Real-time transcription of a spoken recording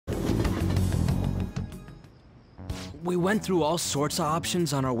We went through all sorts of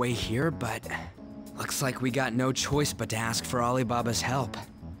options on our way here, but looks like we got no choice but to ask for Alibaba's help.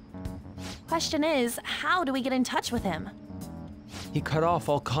 Question is, how do we get in touch with him? He cut off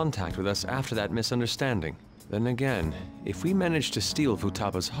all contact with us after that misunderstanding. Then again, if we manage to steal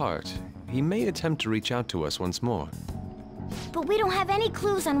Futaba's heart, he may attempt to reach out to us once more. But we don't have any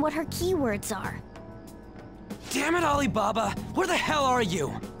clues on what her keywords are. Damn it, Alibaba! Where the hell are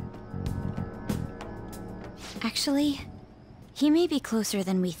you? Actually, he may be closer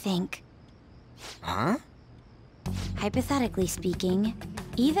than we think. Huh? Hypothetically speaking,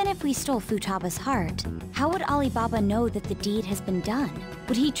 even if we stole Futaba's heart, how would Alibaba know that the deed has been done?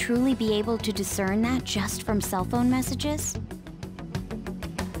 Would he truly be able to discern that just from cell phone messages?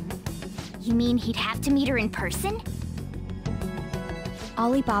 You mean he'd have to meet her in person?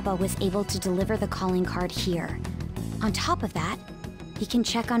 Alibaba was able to deliver the calling card here. On top of that, he can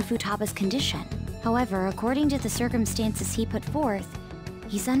check on Futaba's condition. However, according to the circumstances he put forth,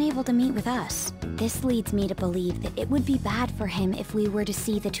 he's unable to meet with us. This leads me to believe that it would be bad for him if we were to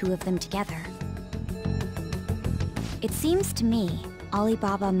see the two of them together. It seems to me,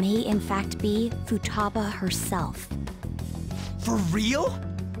 Alibaba may in fact be Futaba herself. For real?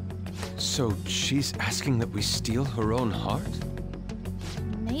 So she's asking that we steal her own heart?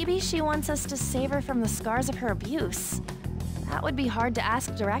 Maybe she wants us to save her from the scars of her abuse. That would be hard to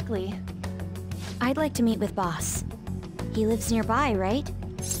ask directly. I'd like to meet with Boss. He lives nearby, right?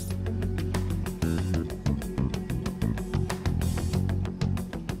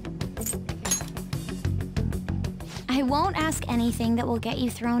 I won't ask anything that will get you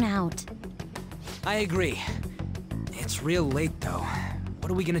thrown out. I agree. It's real late, though.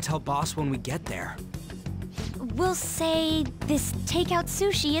 What are we gonna tell Boss when we get there? We'll say this takeout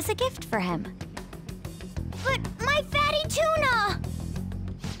sushi is a gift for him. But my fatty tuna!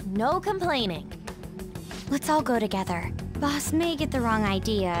 No complaining. Let's all go together. Boss may get the wrong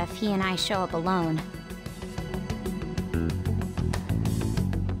idea if he and I show up alone.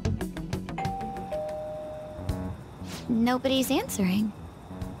 Nobody's answering.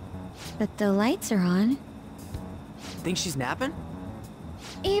 But the lights are on. Think she's napping?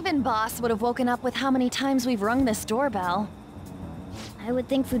 Even Boss would have woken up with how many times we've rung this doorbell. I would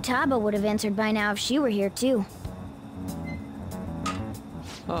think Futaba would have answered by now if she were here too.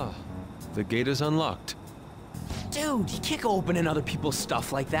 Ah, the gate is unlocked. Dude, you can't go opening other people's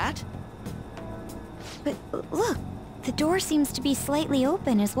stuff like that. But look, the door seems to be slightly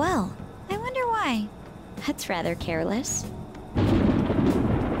open as well. I wonder why. That's rather careless.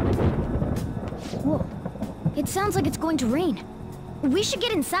 Whoa. It sounds like it's going to rain. We should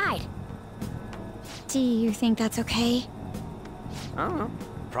get inside. Do you think that's okay? I don't know.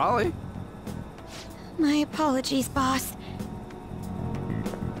 Probably. My apologies, boss.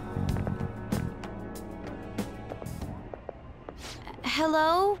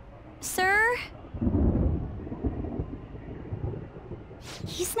 Hello, sir?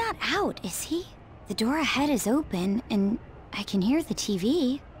 He's not out, is he? The door ahead is open, and I can hear the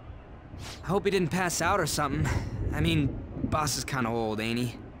TV. I hope he didn't pass out or something. I mean, Boss is kinda old, ain't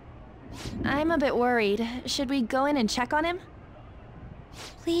he? I'm a bit worried. Should we go in and check on him?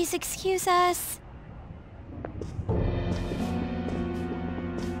 Please excuse us.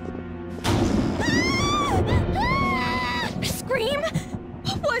 Scream?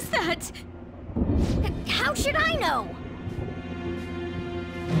 What was that? How should I know?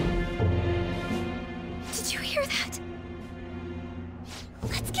 Did you hear that?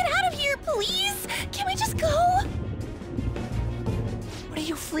 Let's get out of here, please! Can we just go? What are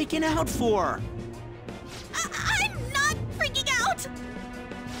you freaking out for? I'm not freaking out!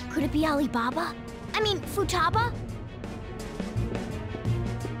 Could it be Alibaba? I mean, Futaba?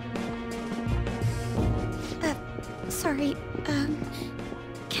 Sorry,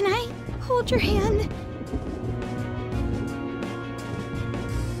 can I hold your hand?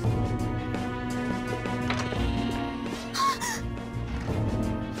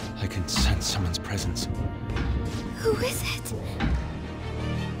 I can sense someone's presence. Who is it?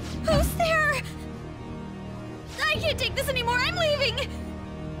 Who's there? I can't take this anymore, I'm leaving!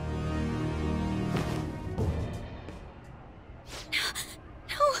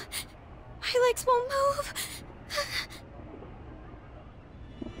 No, my legs won't move.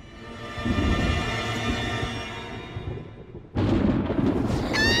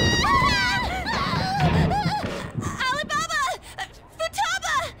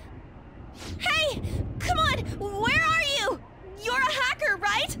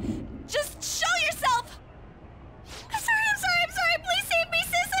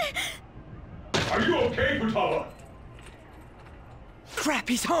 Are you okay, Futaba? Crap,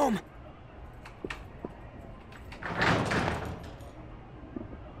 he's home!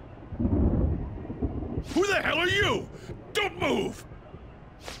 hell are you? Don't move!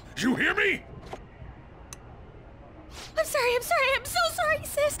 You hear me? I'm so sorry,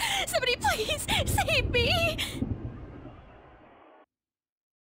 sis. Somebody please save me.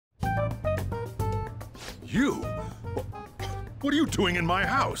 You? What are you doing in my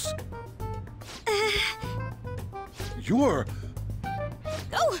house? You're...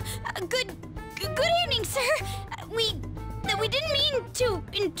 Oh, good evening, sir. We didn't mean to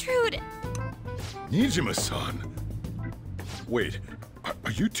intrude. Nijima-san. Wait,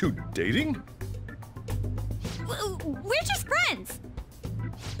 are you two dating? We're just friends.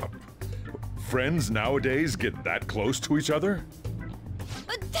 Friends nowadays get that close to each other?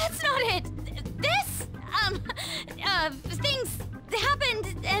 But that's not it. This, things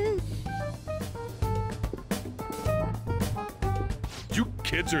happened and... You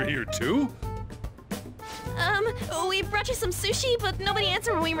kids are here too? We brought you some sushi, but nobody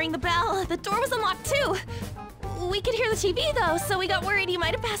answered when we rang the bell. The door was unlocked too. We could hear the TV though, so we got worried you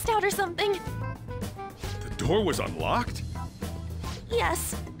might have passed out or something. The door was unlocked?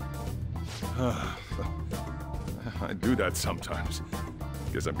 Yes. I do that sometimes.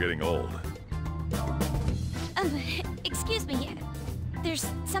 Guess I'm getting old. Excuse me. There's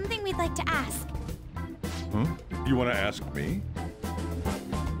something we'd like to ask. You want to ask me?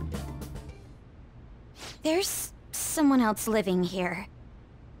 There's someone else living here,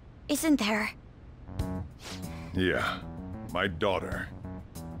 isn't there? Yeah, my daughter.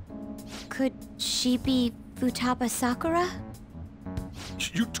 Could she be Futaba Sakura?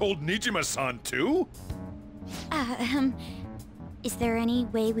 You told Nijima-san too? Is there any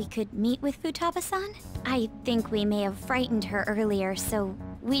way we could meet with Futaba-san? I think we may have frightened her earlier, so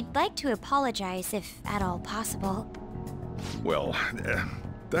we'd like to apologize if at all possible. Well,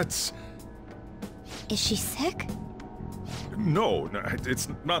 that's... Is she sick? No, it's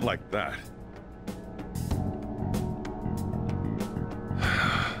not like that.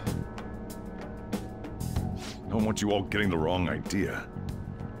 I don't want you all getting the wrong idea.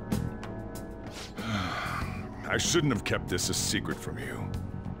 I shouldn't have kept this a secret from you.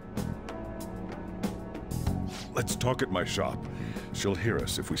 Let's talk at my shop. She'll hear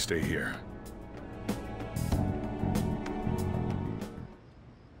us if we stay here.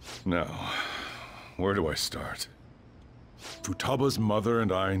 Now, where do I start? Futaba's mother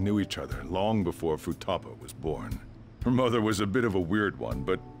and I knew each other long before Futaba was born. Her mother was a bit of a weird one,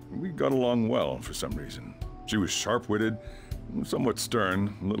 but we got along well for some reason. She was sharp-witted, somewhat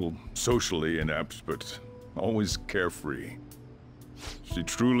stern, a little socially inept, but always carefree. She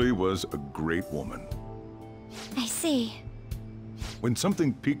truly was a great woman. I see. When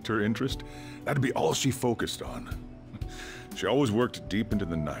something piqued her interest, that'd be all she focused on. She always worked deep into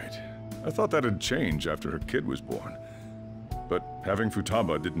the night. I thought that'd change after her kid was born. But having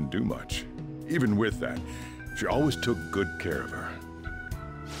Futaba didn't do much. Even with that, she always took good care of her.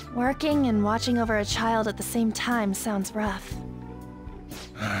 Working and watching over a child at the same time sounds rough.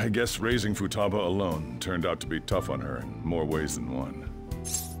 I guess raising Futaba alone turned out to be tough on her in more ways than one.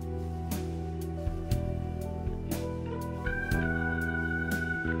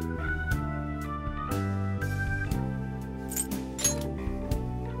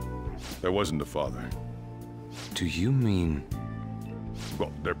 There wasn't a father. Do you mean...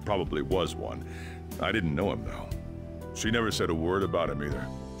 Well, there probably was one. I didn't know him, though. She never said a word about him, either.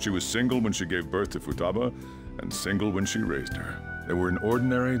 She was single when she gave birth to Futaba, and single when she raised her. They were an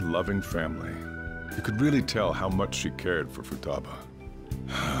ordinary, loving family. You could really tell how much she cared for Futaba.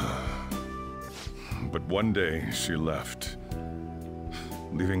 But one day, she left,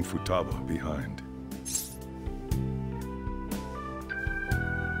 leaving Futaba behind.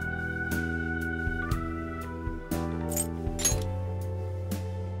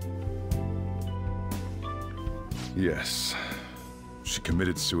 Yes, she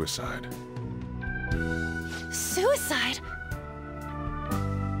committed suicide. Suicide?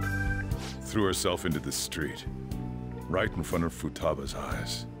 Threw herself into the street, right in front of Futaba's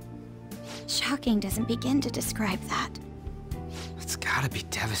eyes. Shocking doesn't begin to describe that. It's gotta be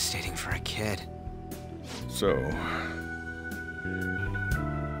devastating for a kid. So...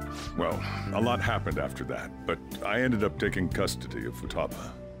 Well, a lot happened after that, but I ended up taking custody of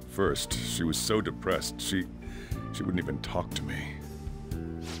Futaba. First, she was so depressed, she wouldn't even talk to me.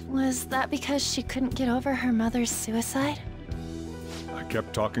 Was that because she couldn't get over her mother's suicide? I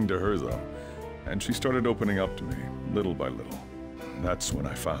kept talking to her, though, and she started opening up to me, little by little. That's when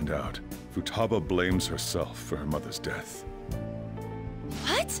I found out. Futaba blames herself for her mother's death.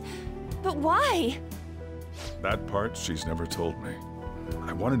 What? But why? That part she's never told me.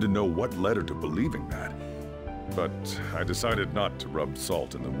 I wanted to know what led her to believing that, but I decided not to rub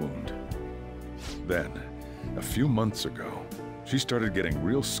salt in the wound. Then, a few months ago, she started getting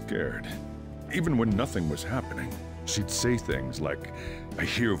real scared. Even when nothing was happening, she'd say things like, "I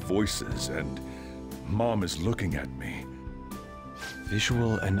hear voices," and "Mom is looking at me."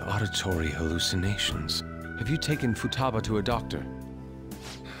 Visual and auditory hallucinations. Have you taken Futaba to a doctor?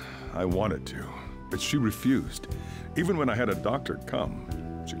 I wanted to, but she refused. Even when I had a doctor come,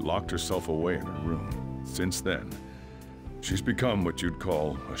 she locked herself away in her room. Since then, she's become what you'd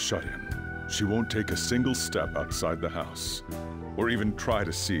call a shut-in. She won't take a single step outside the house, or even try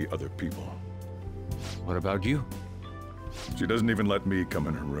to see other people. What about you? She doesn't even let me come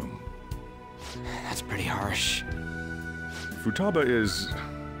in her room. That's pretty harsh. Futaba is,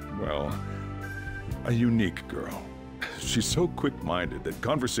 well, a unique girl. She's so quick-minded that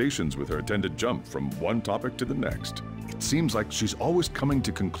conversations with her tend to jump from one topic to the next. It seems like she's always coming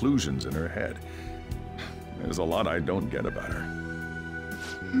to conclusions in her head. There's a lot I don't get about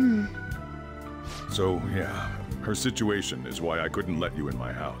her. So, yeah, her situation is why I couldn't let you in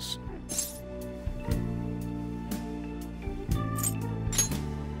my house.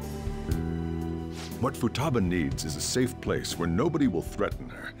 What Futaba needs is a safe place where nobody will threaten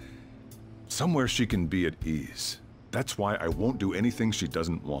her. Somewhere she can be at ease. That's why I won't do anything she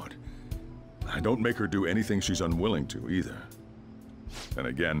doesn't want. I don't make her do anything she's unwilling to, either. And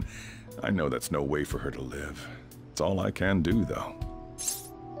again, I know that's no way for her to live. It's all I can do, though.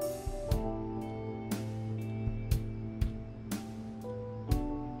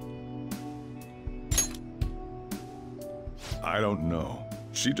 I don't know.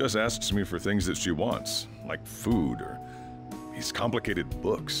 She just asks me for things that she wants, like food or these complicated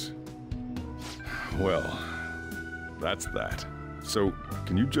books. Well, that's that. So,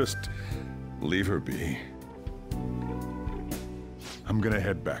 can you just leave her be? I'm gonna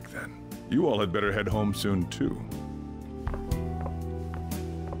head back then. You all had better head home soon, too.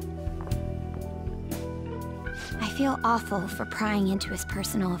 I feel awful for prying into his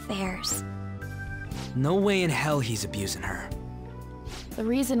personal affairs. No way in hell he's abusing her. The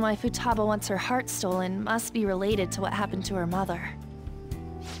reason why Futaba wants her heart stolen must be related to what happened to her mother.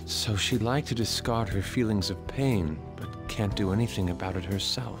 So she'd like to discard her feelings of pain, but can't do anything about it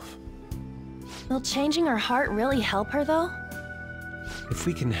herself. Will changing her heart really help her, though? If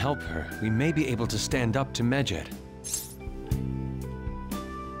we can help her, we may be able to stand up to Medjed.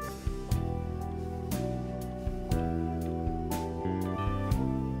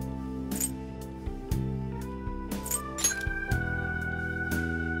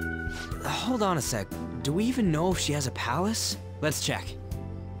 Hold on a sec. Do we even know if she has a palace? Let's check.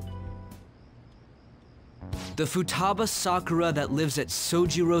 The Futaba Sakura that lives at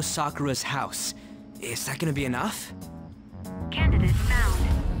Sojiro Sakura's house. Is that gonna be enough? Candidate found.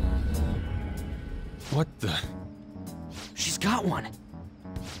 What the? She's got one.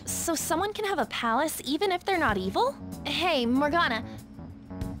 So someone can have a palace even if they're not evil? Hey, Morgana.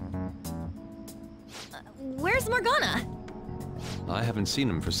 Where's Morgana? I haven't seen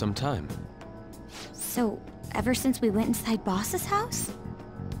him for some time. So, ever since we went inside Boss's house?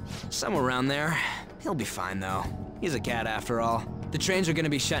 Somewhere around there. He'll be fine, though. He's a cat after all. The trains are gonna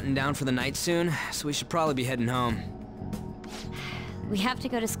be shutting down for the night soon, so we should probably be heading home. We have to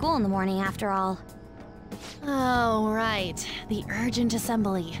go to school in the morning after all. Oh, right. The urgent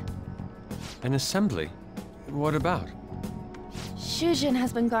assembly. An assembly? What about? Shujin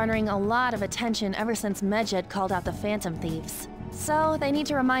has been garnering a lot of attention ever since Medjed called out the Phantom Thieves. So, they need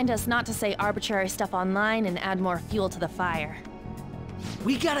to remind us not to say arbitrary stuff online and add more fuel to the fire.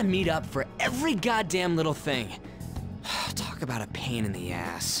 We gotta meet up for every goddamn little thing. Talk about a pain in the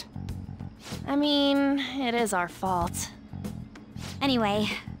ass. I mean, it is our fault. Anyway,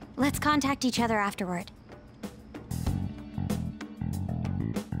 let's contact each other afterward.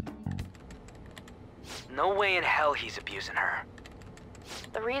 No way in hell he's abusing her.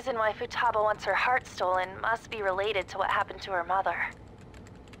 The reason why Futaba wants her heart stolen must be related to what happened to her mother.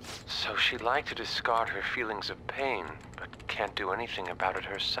 So she'd like to discard her feelings of pain, but can't do anything about it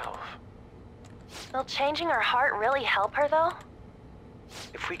herself. Will changing her heart really help her, though?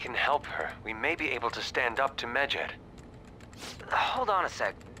 If we can help her, we may be able to stand up to Medjed. Hold on a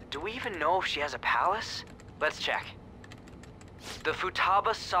sec. Do we even know if she has a palace? Let's check. The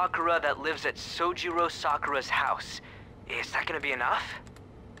Futaba Sakura that lives at Sojiro Sakura's house. Is that gonna be enough?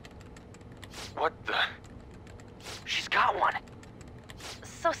 What the? She's got one.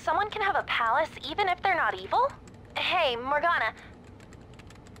 So someone can have a palace even if they're not evil? Hey, Morgana.